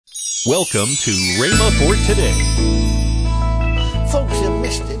Welcome to Rhema for Today. Folks have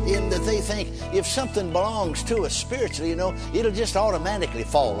missed it in that they think if something belongs to us spiritually, it'll just automatically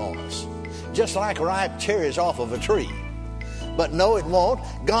fall on us. Just like ripe cherries off of a tree. But no, it won't.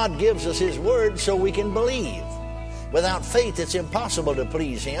 God gives us His Word so we can believe. Without faith, it's impossible to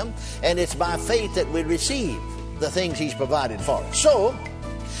please Him, and it's by faith that we receive the things He's provided for us. So,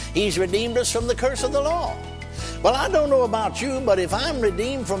 He's redeemed us from the curse of the law. Well, I don't know about you, but if I'm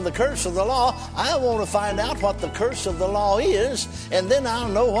redeemed from the curse of the law, I want to find out what the curse of the law is, and then I'll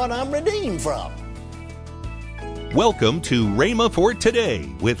know what I'm redeemed from. Welcome to Rhema for Today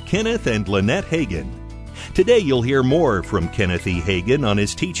with Kenneth and Lynette Hagin. Today you'll hear more from Kenneth E. Hagin on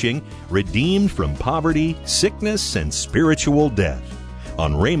his teaching, Redeemed from Poverty, Sickness, and Spiritual Death,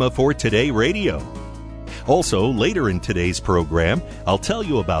 on Rhema for Today Radio. Also, later in today's program, I'll tell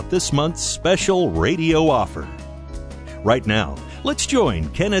you about this month's special radio offer. Right now, let's join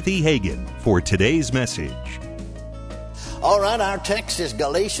Kenneth E. Hagin for today's message. All right, our text is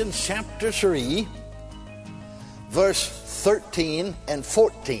Galatians chapter 3, verse 13 and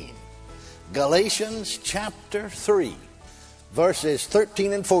 14. Galatians chapter 3, verses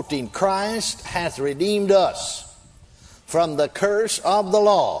 13 and 14. Christ hath redeemed us from the curse of the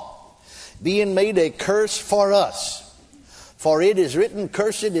law, being made a curse for us. For it is written,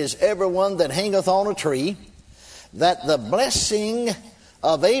 Cursed is everyone that hangeth on a tree, that the blessing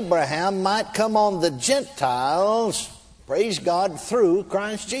of Abraham might come on the Gentiles, praise God, through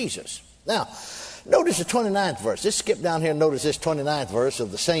Christ Jesus. Now, notice the 29th verse. Let's skip down here and notice this 29th verse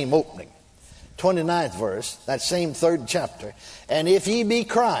of the same opening. 29th verse, that same third chapter. And if ye be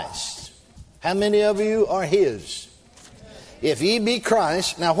Christ, how many of you are His? If ye be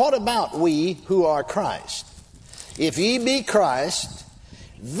Christ, now what about we who are Christ? If ye be Christ,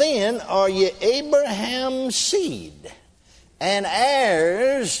 then are ye Abraham's seed, and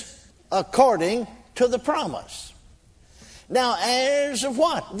heirs according to the promise. Now, heirs of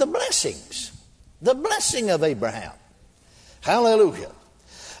what? The blessings. The blessing of Abraham. Hallelujah.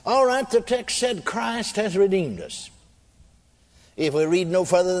 All right, the text said Christ has redeemed us. If we read no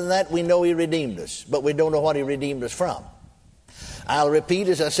further than that, we know He redeemed us, but we don't know what He redeemed us from. I'll repeat,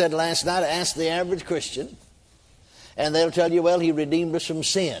 as I said last night, ask the average Christian, and they'll tell you, well, He redeemed us from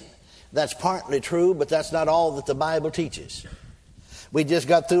sin. That's partly true, but that's not all that the Bible teaches. We just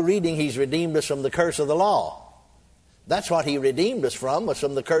got through reading He's redeemed us from the curse of the law. That's what He redeemed us from, was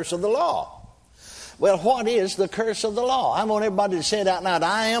from the curse of the law. Well, what is the curse of the law? I want everybody to say it out loud.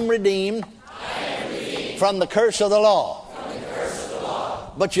 I am redeemed, from the curse of the law.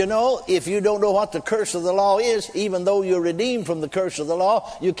 But if you don't know what the curse of the law is, even though you're redeemed from the curse of the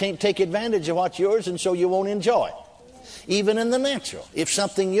law, you can't take advantage of what's yours, and so you won't enjoy it. Even in the natural. If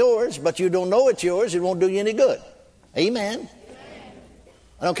something's yours, but you don't know it's yours, it won't do you any good. Amen?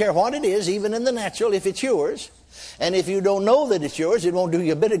 I don't care what it is, even in the natural, if it's yours. And if you don't know that it's yours, it won't do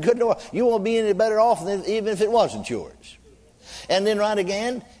you a bit of good. You won't be any better off than even if it wasn't yours. And then right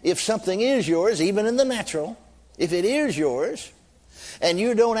again, if something is yours, even in the natural, if it is yours, and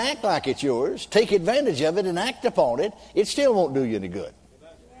you don't act like it's yours, take advantage of it and act upon it, it still won't do you any good.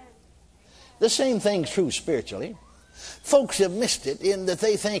 The same thing's true spiritually. Folks have missed it in that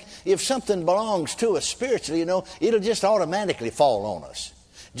they think if something belongs to us spiritually, it'll just automatically fall on us.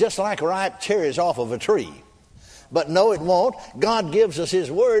 Just like ripe cherries off of a tree. But no, it won't. God gives us His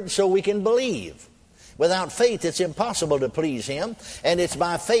Word so we can believe. Without faith, it's impossible to please Him, and it's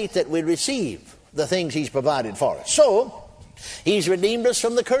by faith that we receive the things He's provided for us. So, He's redeemed us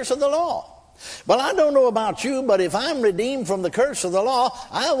from the curse of the law. Well, I don't know about you, but if I'm redeemed from the curse of the law,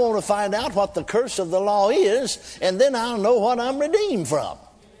 I want to find out what the curse of the law is, and then I'll know what I'm redeemed from.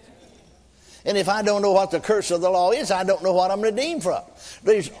 And if I don't know what the curse of the law is, I don't know what I'm redeemed from.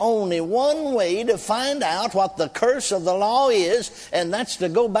 There's only one way to find out what the curse of the law is, and that's to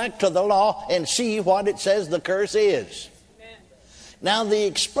go back to the law and see what it says the curse is. Amen. Now, the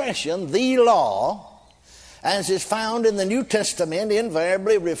expression, the law, as is found in the New Testament,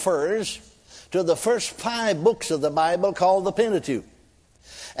 invariably refers to the first 5 books of the Bible called the Pentateuch.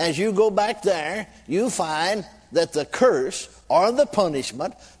 As you go back there, you find that the curse or the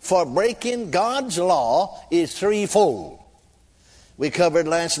punishment for breaking God's law is threefold. We covered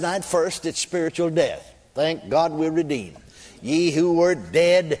last night, first, it's spiritual death. Thank God we're redeemed. Ye who were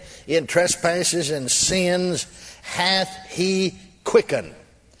dead in trespasses and sins hath He quickened.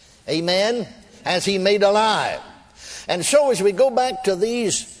 Amen? Has He made alive. And so as we go back to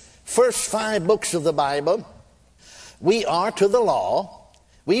these first 5 books of the Bible, we are to the law.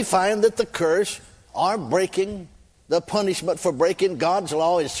 We find that the curse or breaking, the punishment for breaking God's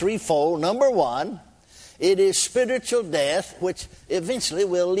law is threefold. Number 1, It is spiritual death, which eventually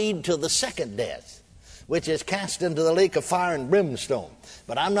will lead to the second death, which is cast into the lake of fire and brimstone.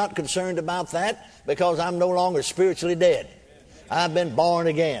 But I'm not concerned about that because I'm no longer spiritually dead. I've been born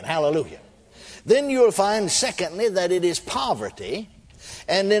again. Hallelujah. Then you'll find, secondly, that it is poverty.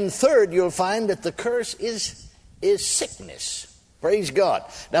 And then third, you'll find that the curse is sickness. Praise God.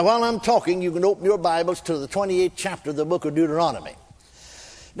 Now, while I'm talking, you can open your Bibles to the 28th chapter of the book of Deuteronomy.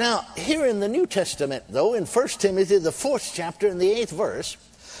 Now, here in the New Testament, though, in 1 Timothy, the 4th chapter and the 8th verse,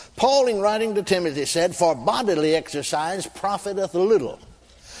 Paul, in writing to Timothy, said, "For bodily exercise profiteth little,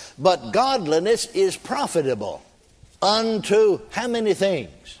 but godliness is profitable unto" how many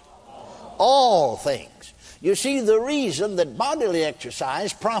things? All things. You see, the reason that bodily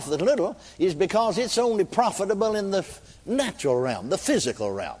exercise profiteth little is because it's only profitable in the natural realm, the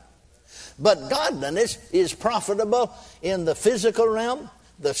physical realm. But godliness is profitable in the physical realm,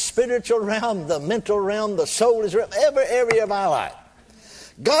 the spiritual realm, the mental realm, the soulish realm, every area of our life.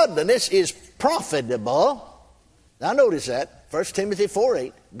 Godliness is profitable. Now notice that, 1 Timothy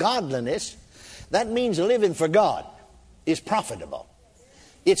 4:8, godliness, that means living for God, is profitable.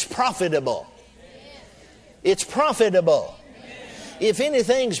 It's profitable. It's profitable. If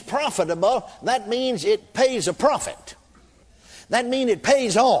anything's profitable, that means it pays a profit. That means it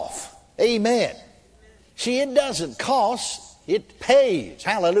pays off. Amen. See, it doesn't cost, it pays.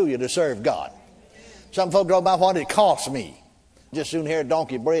 Hallelujah, to serve God. Some folks talk about what it costs me. Just soon hear a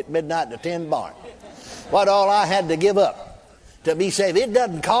donkey bray at midnight to tend barn. What all I had to give up to be saved. It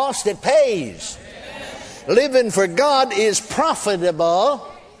doesn't cost, it pays. Living for God is profitable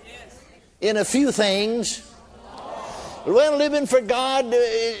in a few things. Well, living for God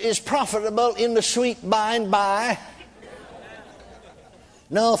is profitable in the sweet by and by.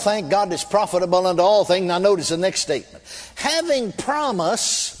 No, thank God it's profitable unto all things. Now notice the next statement. Having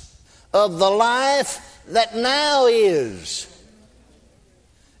promise of the life that now is.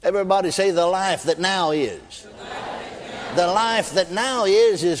 Everybody say the life that now is. The life that now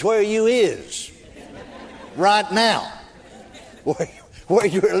is where you is. Right now. Where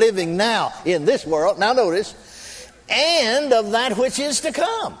you're living now in this world. Now notice. And of that which is to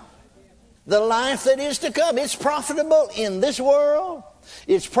come. The life that is to come. It's profitable in this world.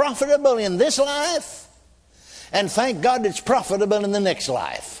 It's profitable in this life. And thank God it's profitable in the next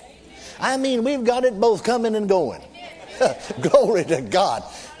life. I mean, we've got it both coming and going. Glory to God.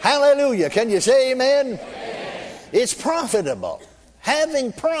 Hallelujah. Can you say amen? Amen? It's profitable.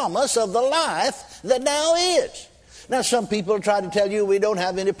 Having promise of the life that now is. Now, some people try to tell you we don't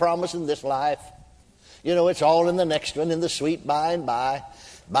have any promise in this life. You know, it's all in the next one, in the sweet by and by.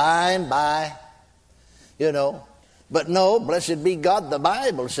 By and by. You know. But no, blessed be God, the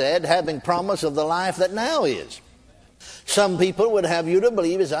Bible said, having promise of the life that now is. Some people would have you to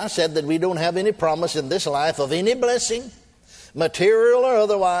believe, as I said, that we don't have any promise in this life of any blessing, material or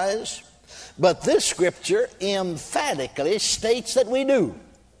otherwise. But this scripture emphatically states that we do.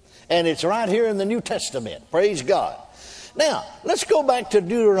 And it's right here in the New Testament. Praise God. Now, let's go back to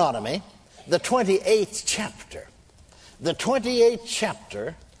Deuteronomy, the 28th chapter. The 28th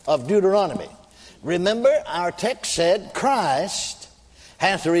chapter of Deuteronomy. Remember, our text said, Christ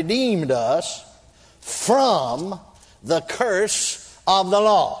hath redeemed us from the curse of the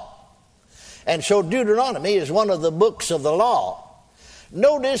law. And so Deuteronomy is one of the books of the law.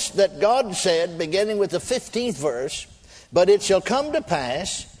 Notice that God said, beginning with the 15th verse, "But it shall come to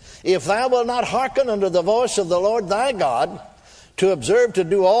pass, if thou wilt not hearken unto the voice of the Lord thy God, to observe to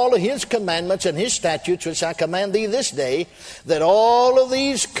do all of his commandments and his statutes which I command thee this day, that all of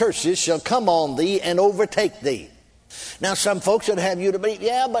these curses shall come on thee and overtake thee." Now some folks would have you to believe,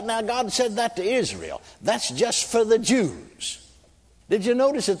 yeah, but now God said that to Israel. That's just for the Jews. Did you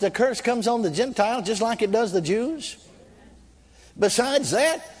notice that the curse comes on the Gentiles just like it does the Jews? Besides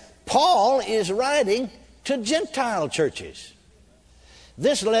that, Paul is writing to Gentile churches.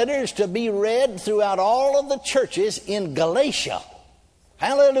 This letter is to be read throughout all of the churches in Galatia.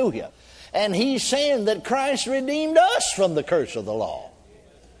 Hallelujah. And he's saying that Christ redeemed us from the curse of the law.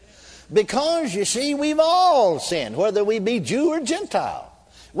 Because, you see, we've all sinned, whether we be Jew or Gentile.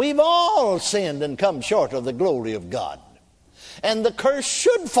 We've all sinned and come short of the glory of God. And the curse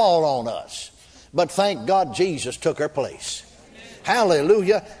should fall on us. But thank God Jesus took our place.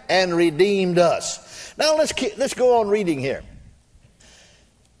 Hallelujah. And redeemed us. Now let's go on reading here.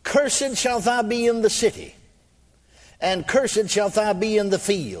 "Cursed shalt thou be in the city, and cursed shalt thou be in the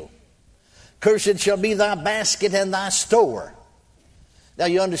field. Cursed shall be thy basket and thy store." Now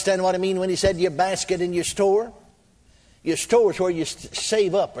you understand what I mean when he said your basket and your store? Your store is where you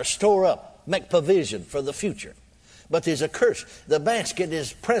save up or store up, make provision for the future. But there's a curse. The basket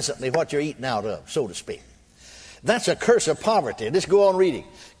is presently what you're eating out of, so to speak. That's a curse of poverty. Let's go on reading.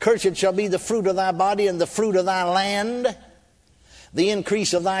 Cursed shall be the fruit of thy body and the fruit of thy land, the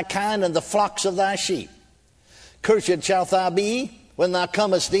increase of thy kind and the flocks of thy sheep. Cursed shalt thou be when thou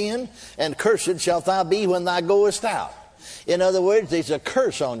comest in, and cursed shalt thou be when thou goest out. In other words, there's a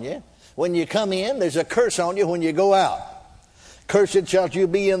curse on you when you come in. There's a curse on you when you go out. Cursed shalt you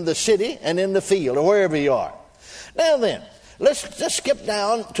be in the city and in the field, or wherever you are. Now then, let's just skip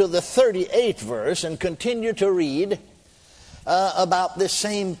down to the 38th verse and continue to read about this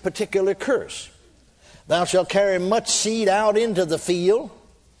same particular curse. Thou shalt carry much seed out into the field,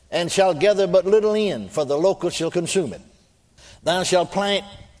 and shalt gather but little in, for the locust shall consume it. Thou shalt plant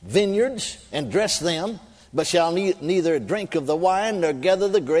vineyards and dress them, but shalt neither drink of the wine nor gather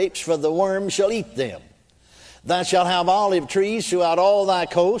the grapes, for the worms shall eat them. Thou shalt have olive trees throughout all thy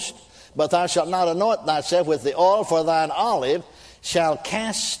coast, but thou shalt not anoint thyself with the oil, for thine olive shall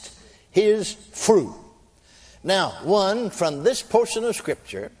cast his fruit. Now, one, from this portion of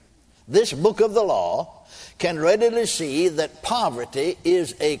Scripture, this book of the law, can readily see that poverty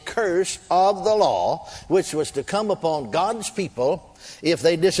is a curse of the law, which was to come upon God's people if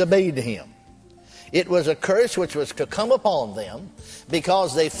they disobeyed him. It was a curse which was to come upon them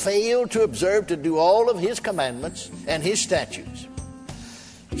because they failed to observe to do all of his commandments and his statutes.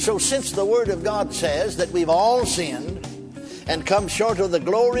 So since the Word of God says that we've all sinned and come short of the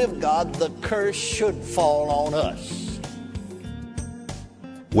glory of God, the curse should fall on us.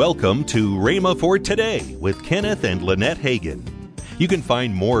 Welcome to Rhema for Today with Kenneth and Lynette Hagin. You can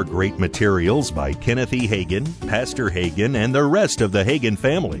find more great materials by Kenneth E. Hagin, Pastor Hagin, and the rest of the Hagin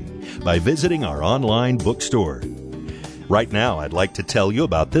family by visiting our online bookstore. Right now, I'd like to tell you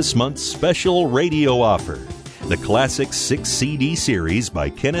about this month's special radio offer, the classic 6 CD series by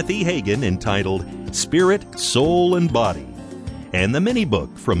Kenneth E. Hagin entitled Spirit, Soul, and Body, and the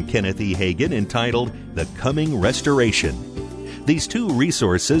mini-book from Kenneth E. Hagin entitled The Coming Restoration. These two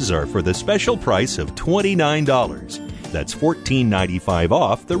resources are for the special price of $29. That's $14.95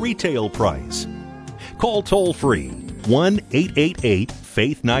 off the retail price. Call toll-free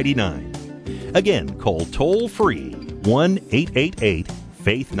 1-888-FAITH-99. Again, call toll-free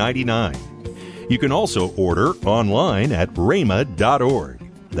 1-888-FAITH-99. You can also order online at rhema.org.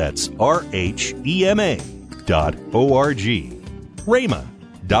 That's RHEMA.org.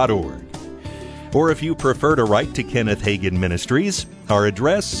 rhema.org. Or if you prefer to write to Kenneth Hagin Ministries, our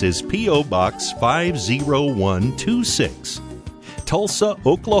address is P.O. Box 50126, Tulsa,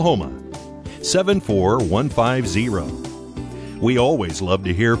 Oklahoma, 74150. We always love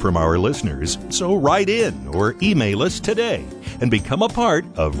to hear from our listeners, so write in or email us today and become a part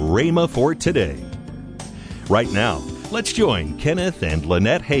of Rhema for Today. Right now, let's join Kenneth and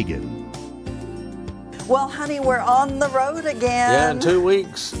Lynette Hagin. Well, honey, we're on the road again. Yeah, in 2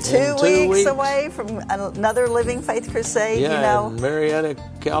 weeks. Two weeks away from another Living Faith Crusade, Yeah, in Marietta,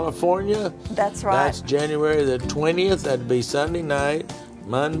 California. That's right. That's January the 20th. That'd be Sunday night,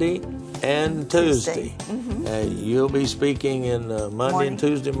 Monday, and Tuesday. Mm-hmm. You'll be speaking in Monday and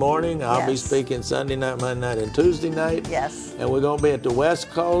Tuesday morning. I'll be speaking Sunday night, Monday night, and Tuesday night. Yes. And we're going to be at the West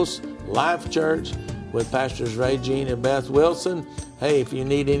Coast Life Church with Pastors Ray Jean and Beth Wilson. Hey, if you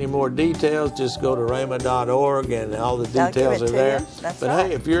need any more details, just go to rhema.org and all the details are there. But right.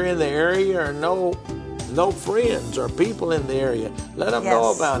 Hey, if you're in the area or know friends or people in the area, let them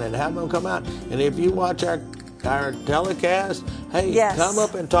know about it. Have them come out. And if you watch our telecast, hey, come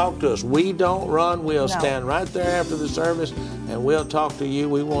up and talk to us. We don't run. We'll stand right there after the service and we'll talk to you.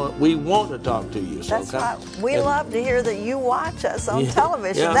 We want to talk to you. So That's right. We love to hear that you watch us on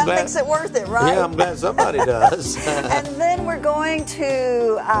television. Yeah, that makes it worth it, right? Yeah, I'm glad somebody does. And then we're going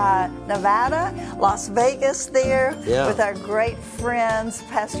to Nevada, Las Vegas there with our great friends,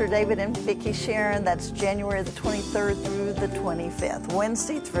 Pastor David and Vicki Sharon. That's January the 23rd through the 25th,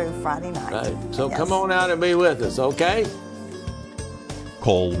 Wednesday through Friday night. Right. So come on out and be with us, okay?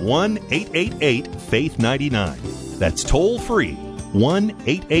 Call 1-888-FAITH-99. That's toll-free,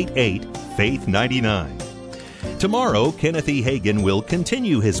 1-888-FAITH-99. Tomorrow, Kenneth E. Hagin will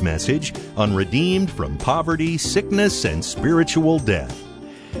continue his message on Redeemed from Poverty, Sickness, and Spiritual Death.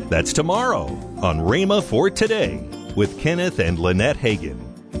 That's tomorrow on Rhema for Today with Kenneth and Lynette Hagin.